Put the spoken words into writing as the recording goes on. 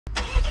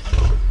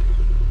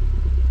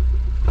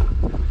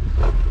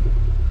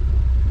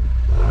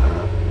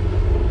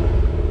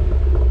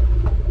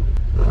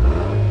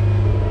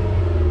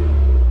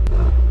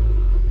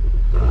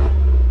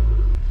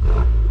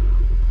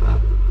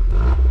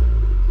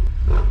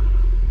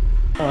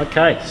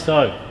Okay,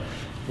 so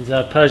it's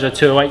a Peugeot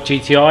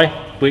 208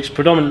 GTI, which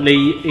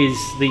predominantly is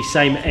the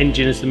same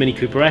engine as the Mini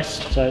Cooper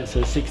S, so it's a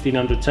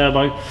 1600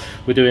 turbo.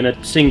 We're doing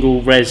a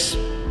single Revs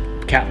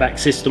catback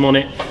system on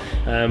it.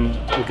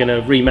 We're going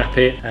to remap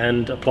it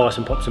and apply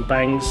some pops and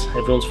bangs,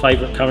 everyone's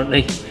favourite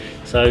currently.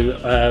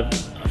 So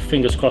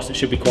fingers crossed it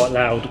should be quite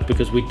loud,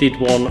 because we did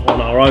one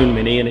on our own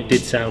Mini and it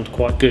did sound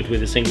quite good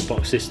with a single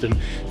box system,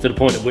 to the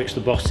point at which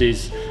the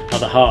boss's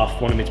other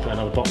half wanted me to put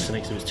another box in it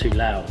because it was too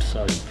loud.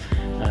 So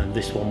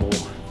this one will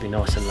be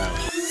nice and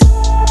loud.